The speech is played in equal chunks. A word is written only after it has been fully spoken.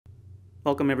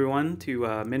Welcome everyone to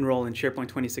MinRole in SharePoint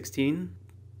 2016.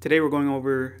 Today we're going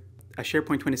over a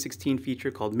SharePoint 2016 feature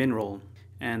called MinRole.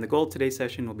 And the goal of today's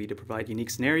session will be to provide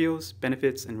unique scenarios,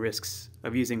 benefits, and risks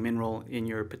of using MinRole in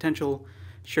your potential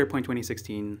SharePoint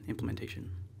 2016 implementation.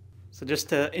 So just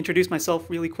to introduce myself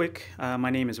really quick, my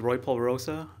name is Roy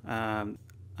Polverosa.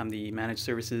 I'm the Managed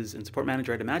Services and Support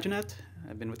Manager at Imaginet.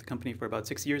 I've been with the company for about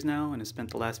 6 years now and have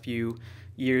spent the last few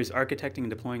years architecting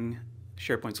and deploying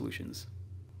SharePoint solutions.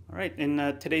 All right, in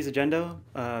today's agenda,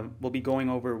 we'll be going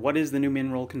over what is the new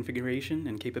MinRole configuration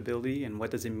and capability and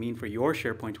what does it mean for your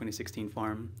SharePoint 2016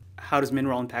 farm. How does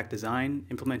MinRole impact design,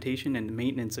 implementation, and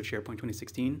maintenance of SharePoint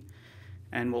 2016?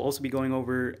 And we'll also be going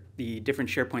over the different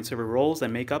SharePoint server roles that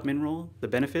make up MinRole, the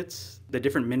benefits, the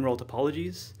different MinRole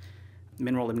topologies,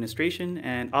 MinRole Administration,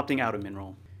 and opting out of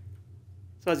MinRole.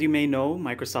 So as you may know,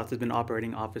 Microsoft has been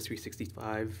operating Office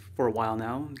 365 for a while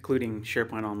now, including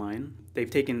SharePoint Online.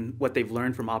 They've taken what they've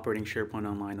learned from operating SharePoint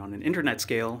Online on an internet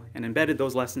scale and embedded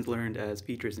those lessons learned as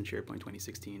features in SharePoint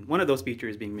 2016. One of those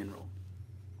features being MinRole.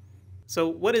 So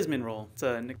what is MinRole? It's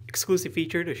an exclusive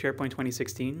feature to SharePoint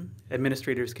 2016.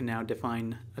 Administrators can now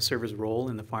define a server's role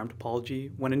in the farm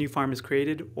topology when a new farm is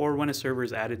created or when a server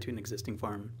is added to an existing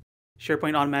farm.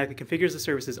 SharePoint automatically configures the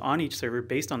services on each server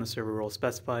based on the server role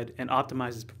specified and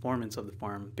optimizes performance of the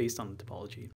farm based on the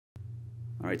topology.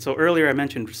 All right, so earlier I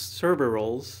mentioned server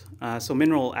roles. So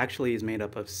MinRole actually is made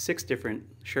up of 6 different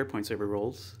SharePoint server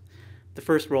roles. The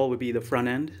first role would be the front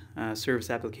end.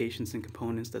 Service applications and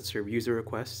components that serve user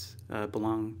requests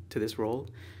belong to this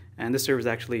role. And this server is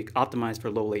actually optimized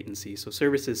for low latency. So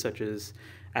services such as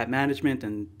app management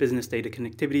and business data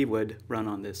connectivity would run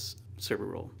on this server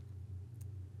role.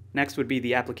 Next would be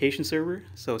the application server.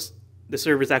 So the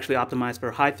server is actually optimized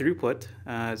for high throughput.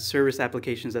 Service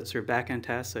applications that serve backend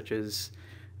tasks such as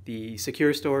the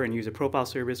secure store and user profile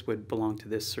service would belong to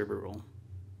this server role.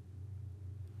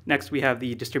 Next we have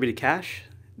the distributed cache.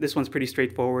 This one's pretty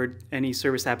straightforward. Any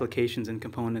service applications and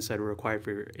components that are required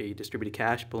for a distributed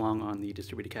cache belong on the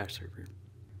distributed cache server.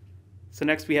 So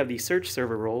next we have the search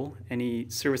server role. Any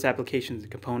service applications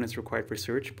and components required for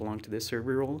search belong to this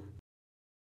server role.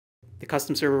 The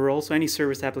custom server role, so any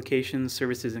service applications,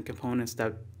 services, and components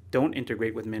that don't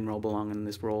integrate with MinRole belong in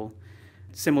this role.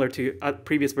 Similar to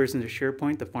previous versions of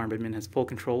SharePoint, the farm admin has full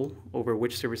control over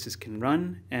which services can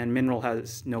run, and MinRole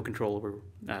has no control over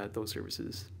those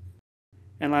services.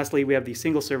 And lastly, we have the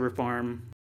single server farm.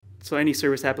 So any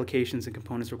service applications and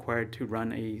components required to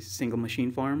run a single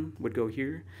machine farm would go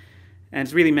here. And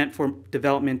it's really meant for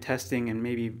development, testing, and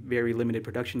maybe very limited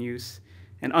production use.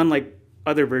 And unlike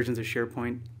other versions of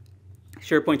SharePoint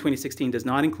 2016 does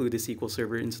not include the SQL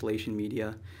Server installation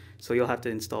media, so you'll have to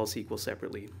install SQL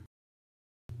separately.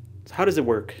 So how does it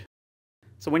work?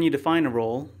 So when you define a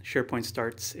role, SharePoint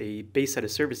starts a base set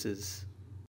of services.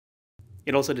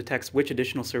 It also detects which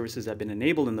additional services have been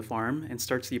enabled in the farm and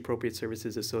starts the appropriate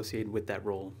services associated with that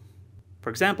role. For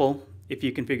example, if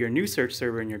you configure a new search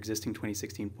server in your existing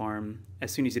 2016 farm,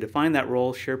 as soon as you define that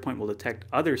role, SharePoint will detect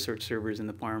other search servers in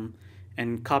the farm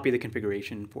and copy the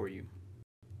configuration for you.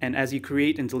 And as you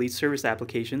create and delete service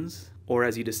applications, or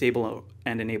as you disable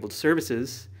and enable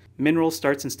services, MinRole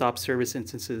starts and stops service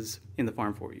instances in the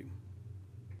farm for you.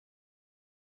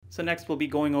 So next we'll be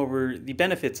going over the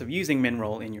benefits of using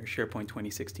MinRole in your SharePoint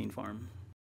 2016 farm.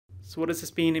 So what does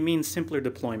this mean? It means simpler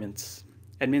deployments.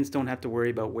 Admins don't have to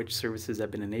worry about which services have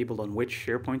been enabled on which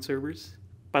SharePoint servers.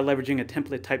 By leveraging a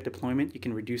template type deployment, you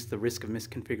can reduce the risk of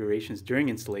misconfigurations during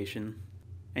installation,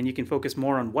 and you can focus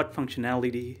more on what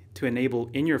functionality to enable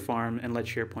in your farm and let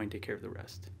SharePoint take care of the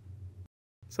rest.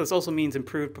 So this also means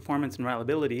improved performance and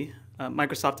reliability.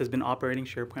 Microsoft has been operating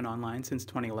SharePoint Online since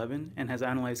 2011 and has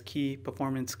analyzed key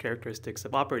performance characteristics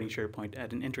of operating SharePoint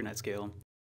at an internet scale.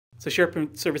 So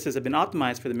SharePoint services have been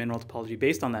optimized for the MinRole topology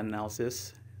based on that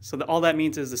analysis. So all that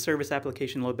means is the service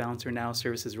application load balancer now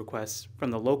services requests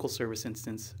from the local service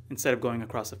instance instead of going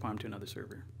across the farm to another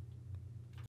server.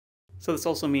 So this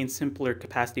also means simpler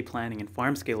capacity planning and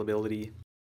farm scalability.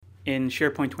 In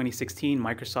SharePoint 2016,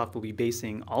 Microsoft will be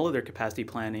basing all of their capacity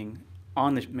planning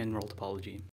on the MinRole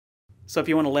topology. So if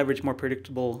you want to leverage more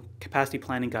predictable capacity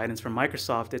planning guidance from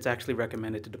Microsoft, it's actually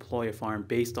recommended to deploy a farm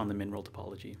based on the MinRole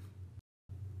topology.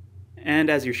 And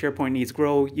as your SharePoint needs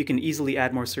grow, you can easily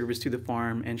add more servers to the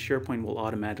farm, and SharePoint will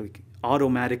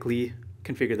automatically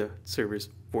configure the servers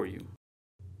for you.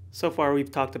 So far, we've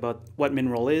talked about what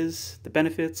MinRole is, the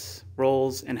benefits,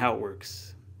 roles, and how it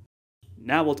works.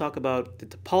 Now we'll talk about the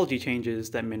topology changes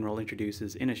that MinRole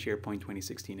introduces in a SharePoint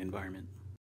 2016 environment.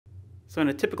 So in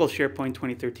a typical SharePoint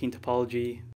 2013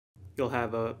 topology, you'll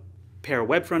have a pair of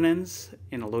web front ends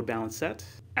in a load balance set.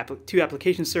 two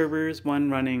application servers, one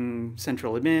running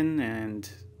central admin and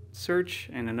search,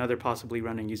 and another possibly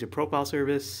running user profile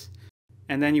service.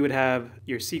 And then you would have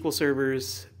your SQL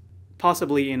servers,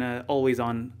 possibly in an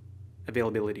always-on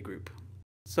availability group.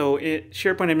 So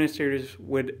SharePoint administrators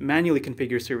would manually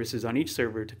configure services on each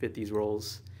server to fit these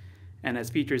roles. And as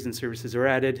features and services are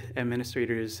added,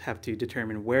 administrators have to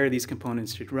determine where these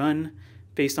components should run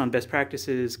based on best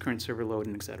practices, current server load,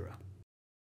 and etc.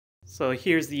 So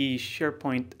here's the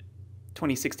SharePoint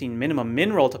 2016 minimum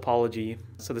MinRole topology.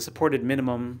 So the supported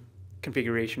minimum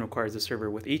configuration requires a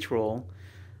server with each role.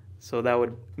 So that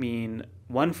would mean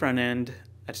one front end,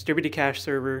 a distributed cache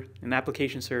server, an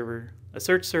application server, a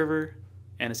search server,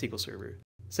 and a SQL server.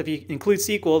 So if you include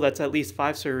SQL, that's at least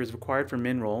 5 servers required for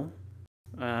MinRole.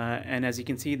 And as you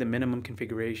can see, the minimum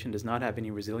configuration does not have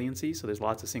any resiliency, so there's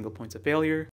lots of single points of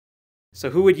failure. So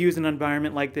who would use an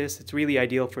environment like this? It's really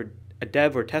ideal for a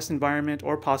dev or test environment,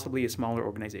 or possibly a smaller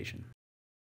organization.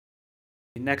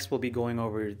 Next, we'll be going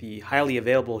over the highly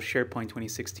available SharePoint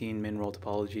 2016 MinRole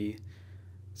topology.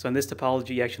 So in this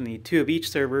topology, you actually need 2 of each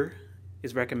server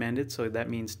is recommended. So that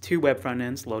means 2 web front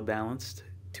ends load balanced,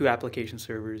 2 application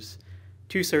servers,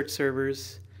 2 search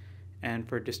servers, and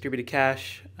for distributed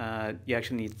cache, you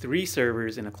actually need 3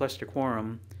 servers in a cluster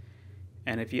quorum.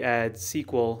 And if you add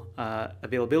SQL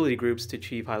availability groups to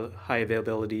achieve high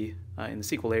availability in the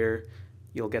SQL layer,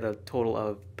 you'll get a total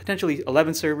of potentially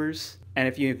 11 servers. And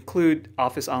if you include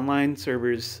Office Online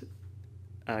servers,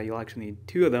 you'll actually need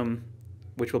 2 of them,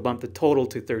 which will bump the total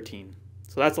to 13.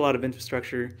 So that's a lot of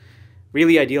infrastructure,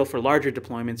 really ideal for larger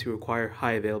deployments who require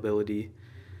high availability.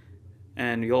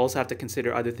 And you'll also have to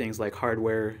consider other things like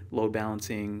hardware, load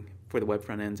balancing for the web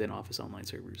front ends and Office Online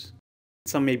servers.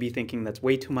 Some may be thinking that's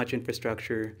way too much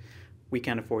infrastructure. We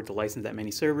can't afford to license that many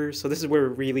servers. So this is where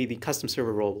really the custom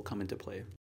server role will come into play.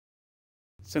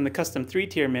 So in the custom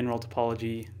 3-tier MinRole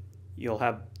topology, you'll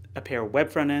have a pair of web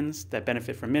front ends that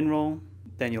benefit from MinRole.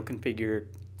 Then you'll configure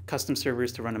custom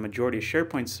servers to run a majority of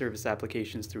SharePoint service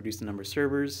applications to reduce the number of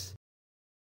servers.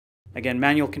 Again,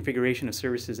 manual configuration of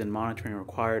services and monitoring are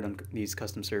required on these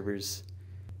custom servers.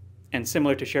 And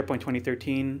similar to SharePoint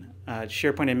 2013,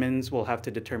 SharePoint admins will have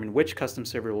to determine which custom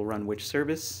server will run which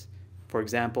service. For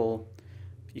example,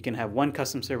 you can have one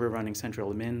custom server running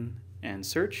central admin and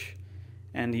search,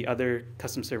 and the other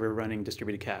custom server running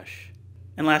distributed cache.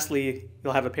 And lastly,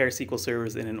 you'll have a pair of SQL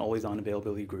servers in an always-on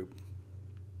availability group.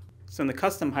 So in the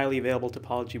custom highly available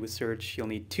topology with search, you'll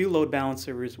need 2 load balance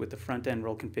servers with the front-end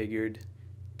role configured,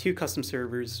 2 custom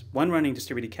servers, one running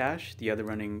distributed cache, the other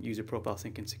running user profile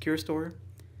sync and secure store,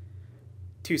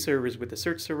 2 servers with the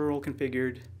search server role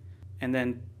configured, and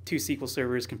then 2 SQL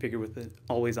servers configured with the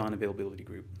always-on availability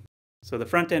group. So the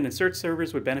front-end and search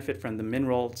servers would benefit from the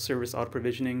MinRole service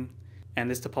auto-provisioning, and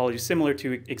this topology is similar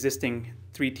to existing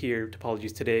 3-tier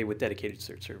topologies today with dedicated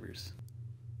search servers.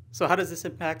 So how does this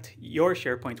impact your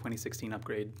SharePoint 2016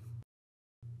 upgrade?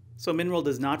 So MinRole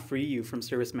does not free you from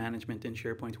service management in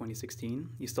SharePoint 2016.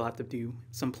 You still have to do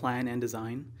some plan and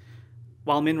design.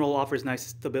 While MinRole offers nice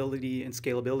stability and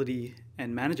scalability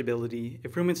and manageability,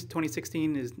 improvements to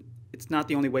 2016 it's not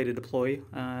the only way to deploy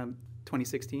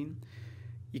 2016.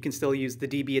 You can still use the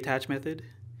DB attach method,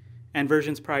 and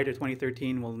versions prior to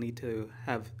 2013 will need to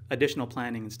have additional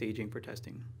planning and staging for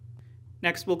testing.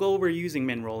 Next, we'll go over using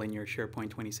MinRole in your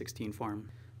SharePoint 2016 farm.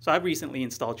 So I've recently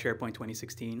installed SharePoint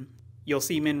 2016. You'll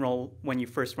see MinRole when you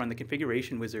first run the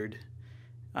configuration wizard.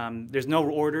 There's no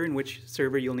order in which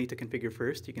server you'll need to configure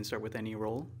first. You can start with any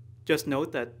role. Just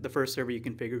note that the first server you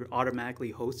configure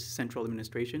automatically hosts central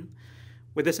administration.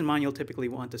 With this in mind, you'll typically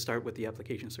want to start with the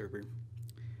application server.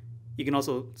 You can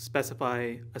also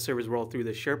specify a server's role through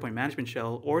the SharePoint management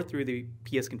shell or through the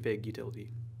psconfig utility.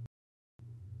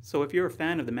 So if you're a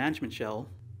fan of the management shell,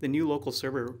 the new local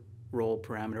server role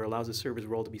parameter allows a server's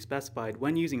role to be specified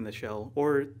when using the shell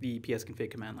or the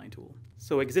psconfig command line tool.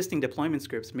 So existing deployment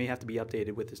scripts may have to be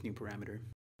updated with this new parameter.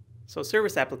 So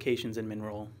service applications in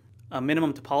MinRole. A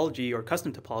minimum topology or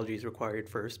custom topology is required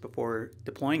first before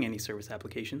deploying any service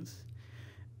applications.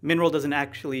 MinRole doesn't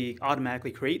actually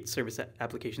automatically create service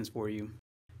applications for you.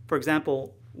 For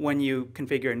example, when you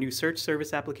configure a new search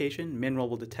service application, MinRole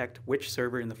will detect which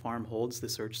server in the farm holds the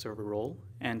search server role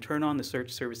and turn on the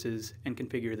search services and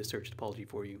configure the search topology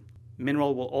for you.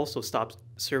 MinRole will also stop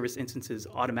service instances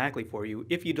automatically for you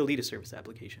if you delete a service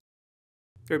application.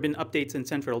 There have been updates in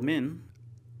Central Admin.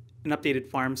 An updated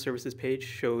farm services page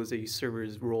shows a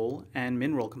server's role and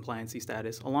MinRole compliancy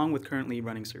status along with currently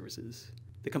running services.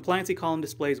 The compliancy column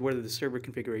displays whether the server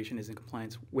configuration is in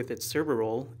compliance with its server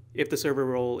role. If the server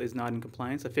role is not in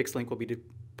compliance, a fixed link will be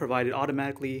provided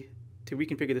automatically to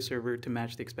reconfigure the server to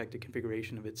match the expected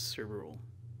configuration of its server role.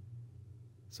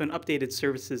 So an updated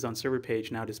services on server page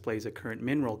now displays a current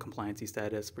MinRole compliancy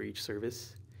status for each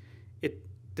service. It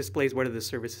displays whether the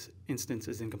service instance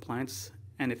is in compliance,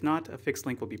 and if not, a fixed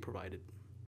link will be provided.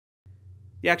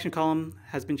 The action column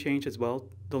has been changed as well.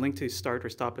 The link to start or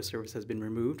stop a service has been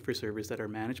removed for servers that are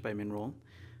managed by MinRole.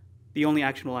 The only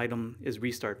actionable item is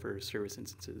restart for service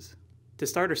instances. To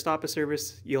start or stop a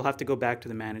service, you'll have to go back to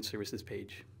the Manage Services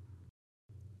page.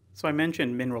 So I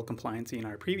mentioned MinRole compliancy in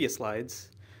our previous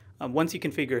slides. Once you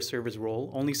configure a server's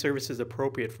role, only services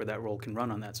appropriate for that role can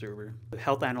run on that server. The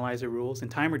health analyzer rules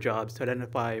and timer jobs to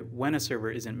identify when a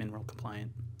server isn't MinRole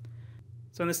compliant.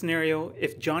 So in this scenario,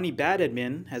 if Johnny Bad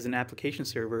Admin has an application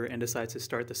server and decides to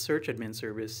start the search admin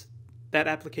service, that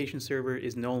application server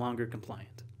is no longer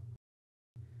compliant.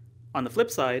 On the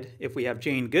flip side, if we have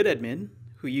Jane Good Admin,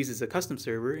 who uses a custom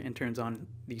server and turns on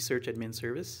the search admin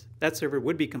service, that server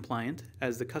would be compliant,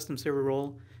 as the custom server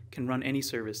role can run any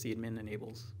service the admin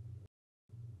enables.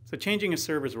 So changing a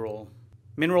server's role.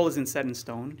 MinRole isn't set in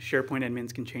stone. SharePoint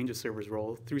admins can change a server's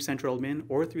role through central admin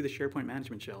or through the SharePoint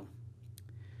management shell.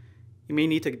 You may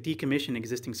need to decommission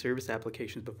existing service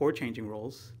applications before changing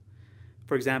roles.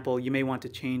 For example, you may want to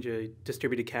change a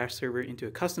distributed cache server into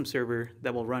a custom server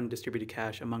that will run distributed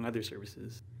cache among other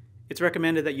services. It's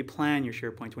recommended that you plan your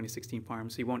SharePoint 2016 farm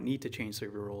so you won't need to change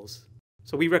server roles.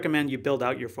 So we recommend you build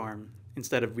out your farm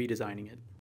instead of redesigning it.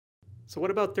 So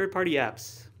what about third-party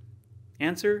apps?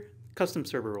 Answer: custom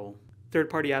server role.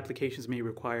 Third-party applications may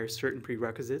require certain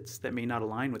prerequisites that may not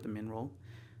align with the MinRole,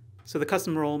 so the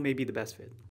custom role may be the best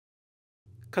fit.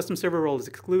 Custom server role is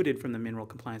excluded from the MinRole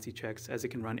compliancy checks as it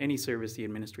can run any service the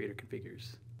administrator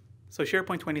configures. So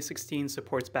SharePoint 2016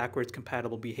 supports backwards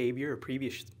compatible behavior of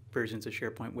previous versions of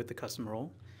SharePoint with the custom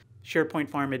role.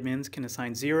 SharePoint farm admins can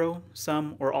assign 0,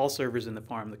 some, or all servers in the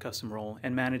farm the custom role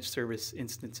and manage service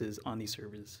instances on these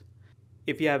servers.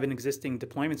 If you have an existing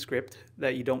deployment script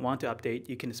that you don't want to update,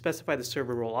 you can specify the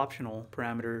server role optional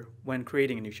parameter when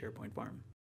creating a new SharePoint farm.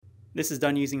 This is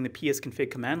done using the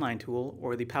psconfig command line tool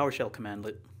or the PowerShell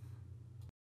commandlet.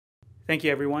 Thank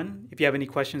you, everyone. If you have any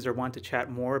questions or want to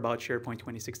chat more about SharePoint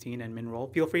 2016 and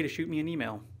MinRole, feel free to shoot me an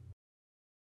email.